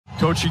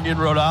coaching in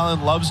Rhode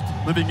Island, loves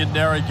living in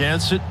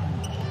Narragansett.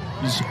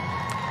 He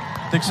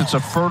thinks it's a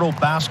fertile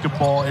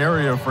basketball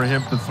area for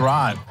him to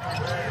thrive.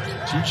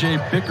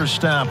 TJ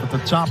Bickerstaff at the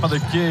top of the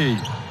key.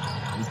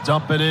 You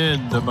dump it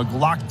in to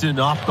McLaughlin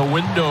off the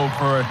window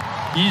for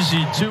an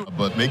easy two.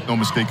 But make no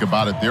mistake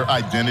about it, their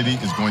identity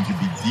is going to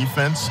be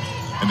defense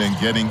and then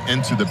getting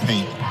into the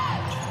paint.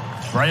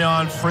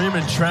 Brayon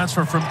Freeman,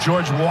 transfer from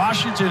George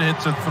Washington,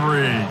 hits a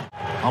three.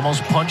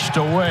 Almost punched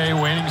away,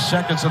 waning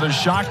seconds of the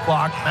shot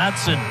clock.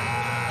 Madsen.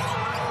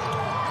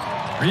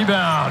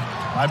 Rebound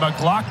by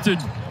McLaughlin.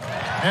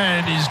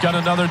 And he's got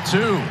another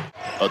two.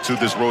 To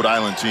this Rhode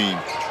Island team.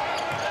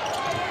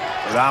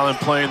 Rhode Island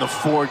playing the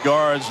four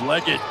guards.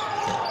 Leggett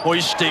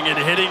hoisting and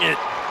hitting it.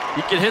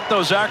 He can hit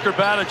those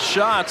acrobatic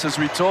shots, as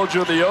we told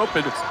you in the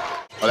open.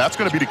 That's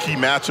going to be the key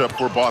matchup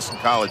for Boston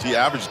College. He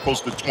averages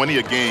close to 20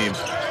 a game.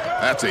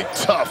 That's a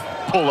tough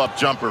pull-up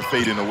jumper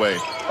fading away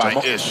by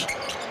Ish.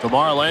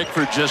 DeMar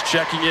Langford just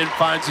checking in,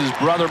 finds his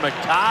brother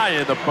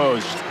Mackay in the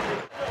post.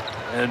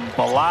 And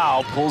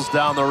Bilal pulls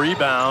down the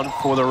rebound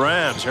for the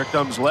Rams. Here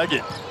comes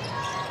Leggett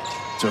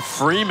to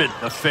Freeman,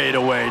 the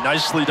fadeaway.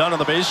 Nicely done on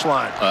the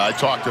baseline. I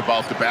talked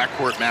about the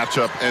backcourt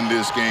matchup in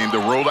this game. The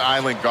Rhode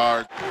Island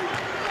guard.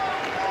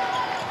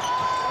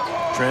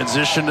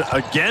 Transition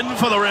again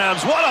for the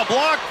Rams. What a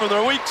block from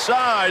their weak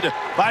side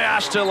by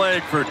Ashton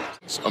Langford.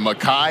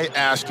 Mackay,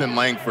 Ashton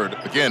Langford.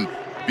 Again,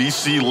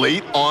 BC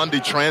late on the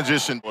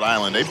transition. Rhode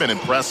Island, they've been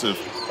impressive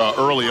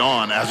early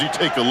on. As you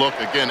take a look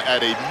again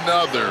at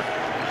another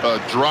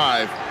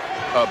drive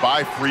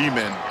by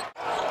Freeman.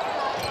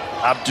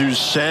 Abdou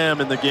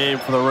Sam in the game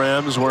for the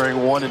Rams,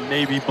 wearing one in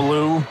navy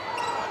blue.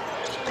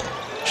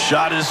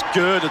 Shot is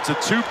good. It's a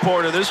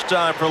two-pointer this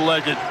time for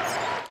Leggett.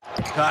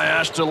 Kai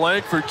Ashton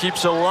Langford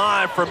keeps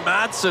alive from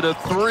Madsen, a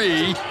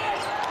three.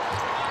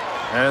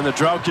 And the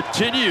drought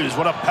continues.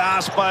 What a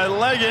pass by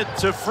Leggett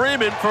to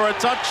Freeman for a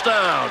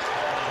touchdown.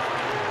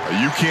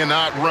 You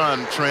cannot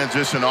run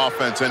transition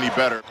offense any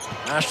better.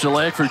 Ashton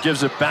Langford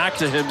gives it back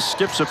to him,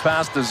 skips a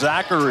pass to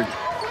Zackery.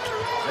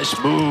 Nice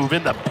move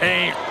in the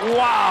paint.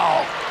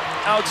 Wow.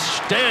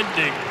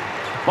 Outstanding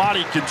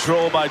body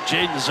control by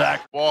Jaeden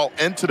Zackery. Ball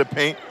into the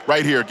paint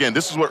right here. Again,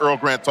 this is what Earl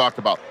Grant talked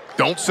about.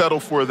 Don't settle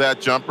for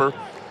that jumper.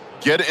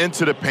 Get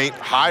into the paint,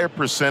 higher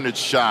percentage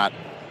shot.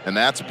 And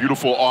that's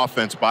beautiful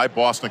offense by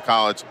Boston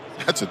College.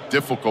 That's a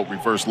difficult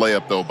reverse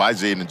layup, though, by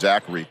Jaeden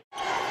Zackery.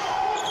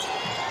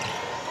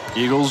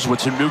 Eagles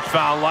with some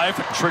newfound life.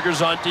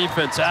 Triggers on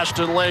defense.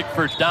 Ashton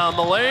Langford down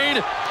the lane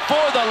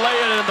for the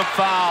lay-in and the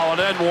foul. And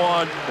then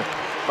one.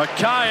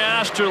 Mackay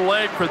Ashton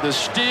Langford, the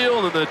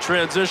steal and the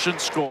transition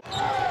score.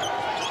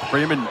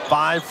 Freeman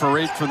 5 for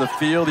 8 from the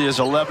field. He has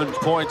 11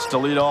 points to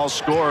lead all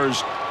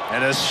scorers.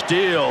 And a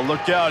steal.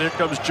 Look out. Here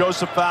comes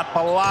Josephat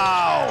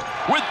Bilal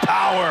with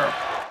power.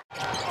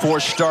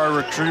 Four-star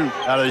recruit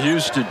out of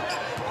Houston.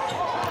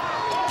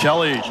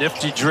 Kelly,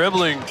 nifty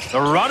dribbling. The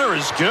runner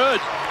is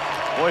good.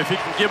 Boy, if he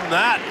can give him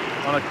that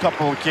on a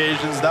couple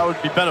occasions, that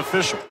would be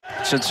beneficial.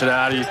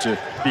 Cincinnati to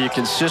be a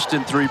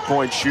consistent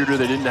three-point shooter.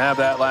 They didn't have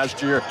that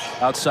last year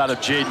outside of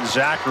Jaeden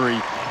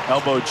Zackery.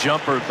 Elbow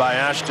jumper by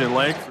Ashton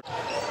Langford.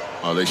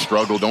 They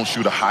struggle, don't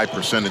shoot a high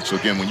percentage. So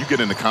again, when you get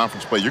into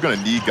conference play, you're going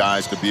to need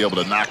guys to be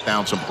able to knock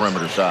down some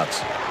perimeter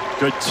shots.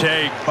 Good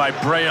take by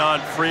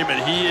Brayon Freeman.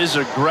 He is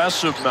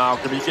aggressive,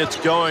 Malcolm. He gets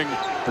going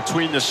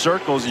between the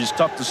circles. He's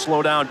tough to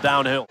slow down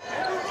downhill.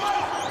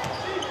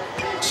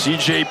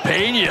 CJ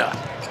Pena,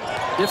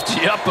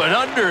 nifty up and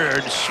under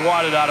and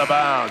swatted out of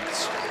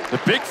bounds. The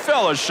big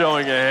fella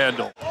showing a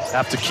handle.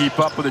 Have to keep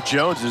up with the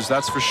Joneses,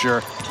 that's for sure.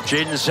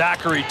 Jaeden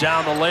Zackery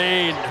down the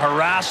lane,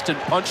 harassed and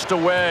punched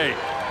away.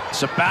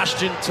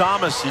 Sebastian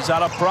Thomas, he's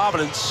out of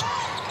Providence.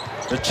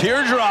 The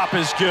teardrop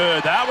is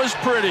good. That was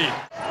pretty.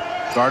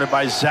 Guarded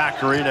by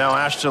Zackery. Now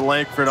Ashton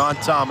Langford on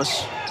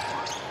Thomas.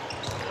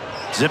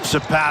 Zips a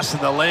pass in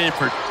the lane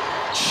for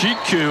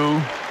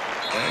Chiku.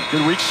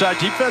 Good weak side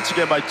defense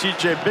again by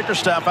TJ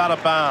Bickerstaff, out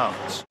of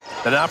bounds.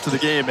 Then after the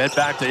game, head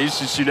back to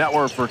ACC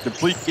Network for a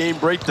complete game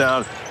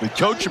breakdown with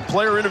coach and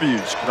player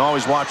interviews. You can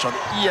always watch on the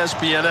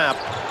ESPN app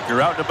if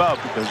you're out and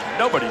about, because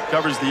nobody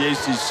covers the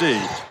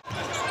ACC.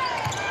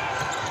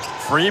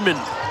 Freeman,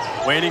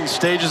 waning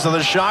stages of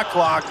the shot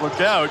clock. Look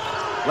out.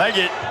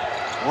 Leggett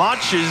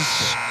launches.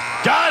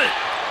 Got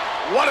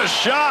it. What a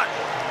shot.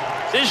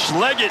 Ish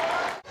Leggett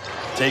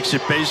takes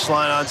it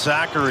baseline on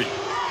Zackery.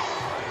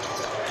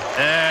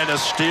 And a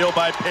steal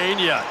by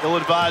Pena.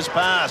 Ill-advised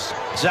pass.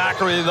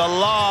 Zackery the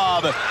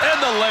lob.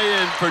 And the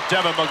lay-in for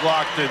Devin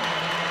McLaughlin.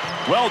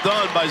 Well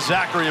done by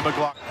Zackery and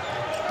McLaughlin.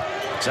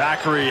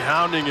 Zackery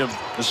hounding him.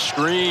 The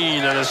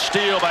screen and a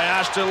steal by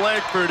Ashton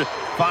Langford.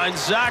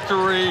 Finds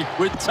Zackery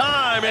with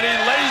time, and he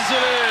lays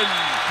it in.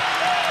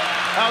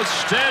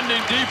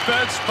 Outstanding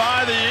defense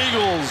by the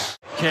Eagles.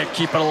 Can't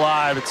keep it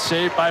alive. It's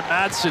saved by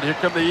Madsen. Here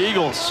come the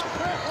Eagles.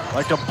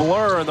 Like a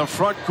blur in the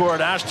front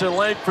court. Ashton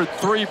Langford,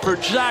 three for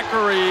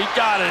Zackery. He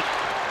got it.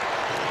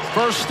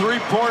 First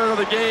three-pointer of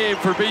the game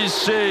for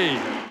BC.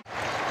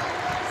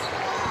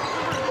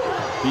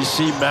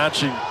 BC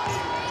matching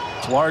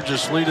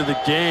Largest lead of the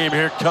game.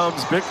 Here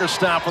comes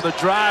Bickerstaff with a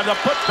drive. The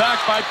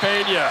putback by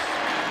Pena.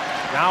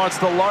 Now it's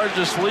the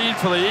largest lead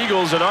for the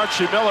Eagles, and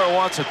Archie Miller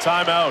wants a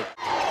timeout.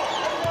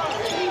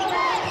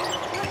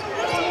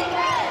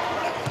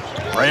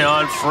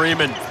 Rayon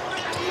Freeman.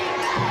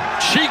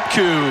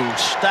 Chiku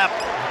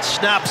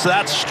snaps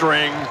that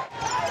string.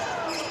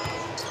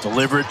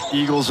 Delivered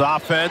Eagles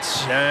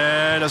offense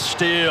and a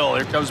steal.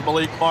 Here comes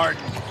Malik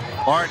Martin.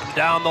 Martin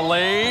down the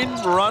lane.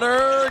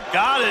 Runner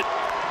got it.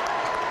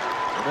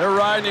 They're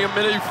riding a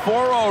mini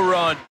 4-0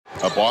 run.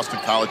 Boston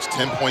College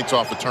 10 points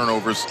off the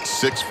turnovers,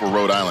 6 for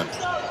Rhode Island.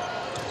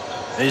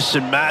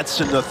 Mason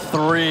Matson the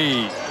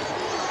 3.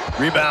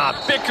 Rebound.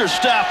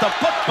 Bickerstaff the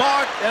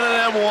putback and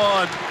an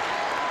M1.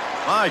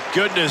 My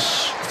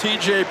goodness,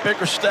 TJ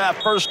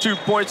Bickerstaff, first 2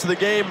 points of the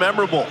game,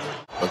 memorable.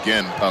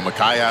 Again,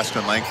 Makai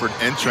Ashton Langford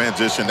in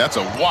transition. That's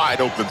a wide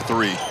open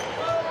 3.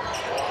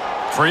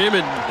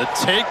 Freeman, the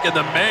take and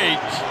the make.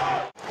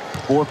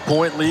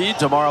 4-point lead.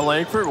 Tamar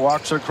Langford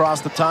walks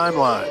across the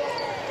timeline.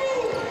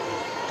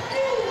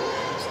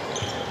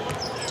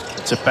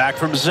 It's it back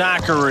from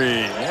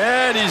Zackery,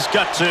 and he's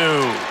got 2.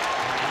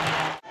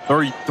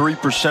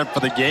 33% for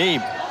the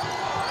game.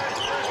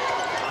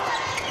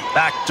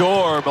 Back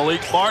door,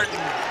 Malik Martin.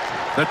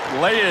 The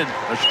lay-in,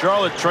 the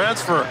Charlotte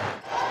transfer.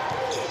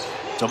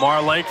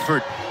 Tamar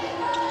Langford.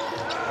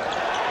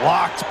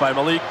 Blocked by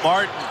Malik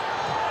Martin.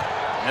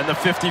 And the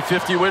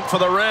 50-50 win for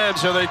the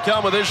Rams. Here they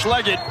come with Ish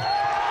Leggett.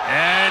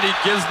 And he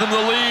gives them the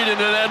lead in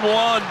an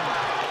N1.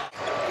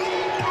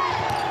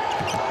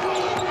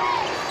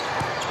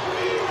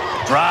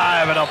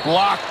 Drive and a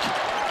block.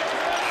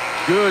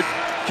 Good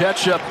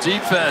catch-up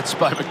defense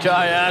by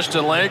Makai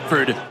Ashton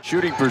Langford.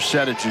 Shooting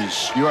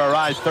percentages.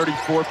 URI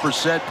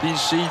 34%,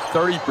 BC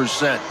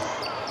 30%.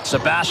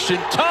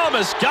 Sebastian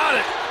Thomas got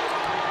it.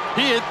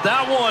 He hit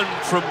that one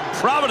from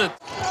Providence.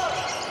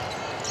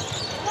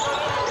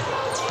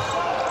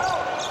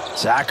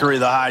 Zackery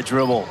the high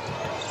dribble.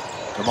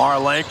 Tamar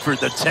Langford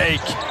the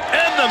take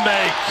and the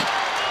make.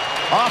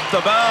 Off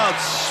the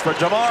bounce for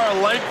Tamar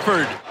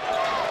Langford.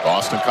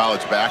 Boston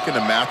College back in the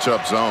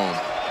matchup zone.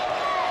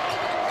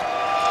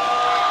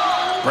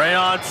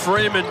 Rayon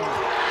Freeman,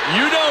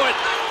 you know it.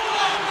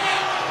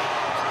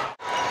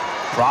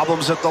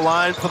 Problems at the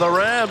line for the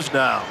Rams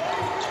now.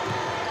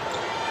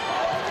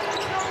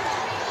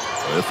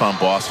 If I'm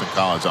Boston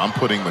College, I'm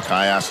putting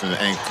Makai Ashton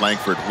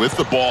Langford with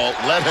the ball.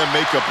 Let him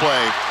make a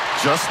play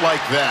just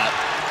like that.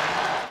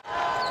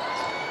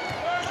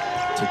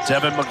 To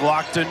Devin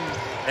McLaughlin,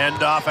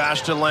 end off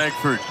Ashton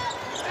Langford.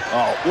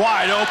 Oh,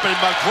 wide open,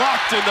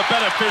 McLaughlin, the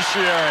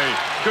beneficiary.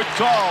 Good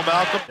call,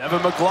 Malcolm.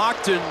 Devin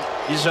McLaughlin,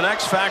 he's an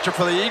X factor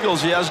for the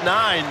Eagles. He has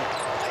 9.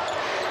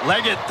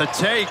 Leggett, the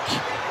take.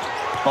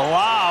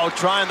 Bilal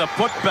trying the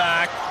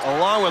putback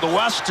along with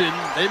Weston.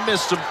 They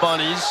missed some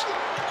bunnies.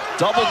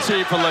 Double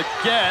team for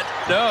Leggett.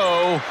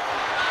 No.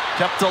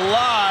 Kept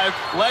alive.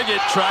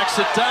 Leggett tracks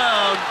it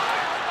down.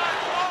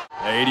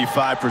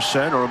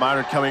 85%. A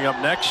reminder coming up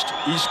next.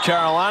 East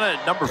Carolina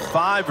at number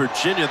 5.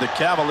 Virginia. The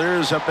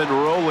Cavaliers have been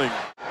rolling.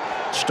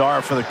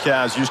 Star for the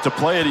Cavs. Used to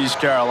play at East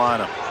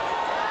Carolina.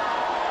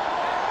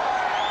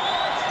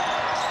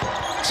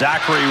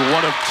 Zackery,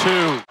 1 of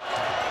 2.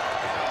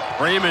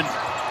 Freeman.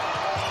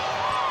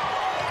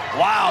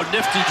 Wow,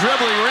 nifty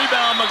dribbling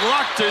rebound.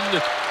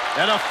 McLaughlin.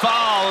 And a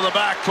foul in the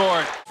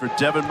backcourt. For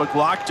Devin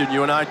McLaughlin,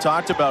 you and I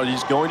talked about it.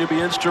 He's going to be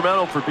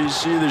instrumental for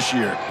BC this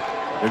year.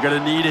 They're going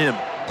to need him,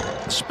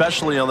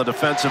 especially on the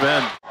defensive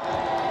end.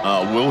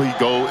 Will he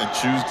go and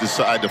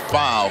decide to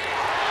foul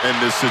in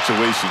this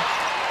situation?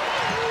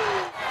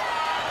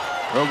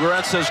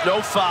 Grant says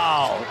no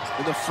foul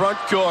in the front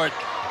court.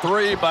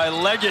 3 by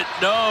Leggett,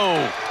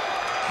 no.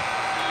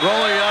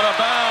 Rolling out of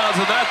bounds,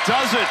 and that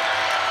does it.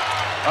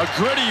 A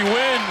gritty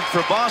win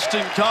for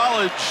Boston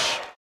College.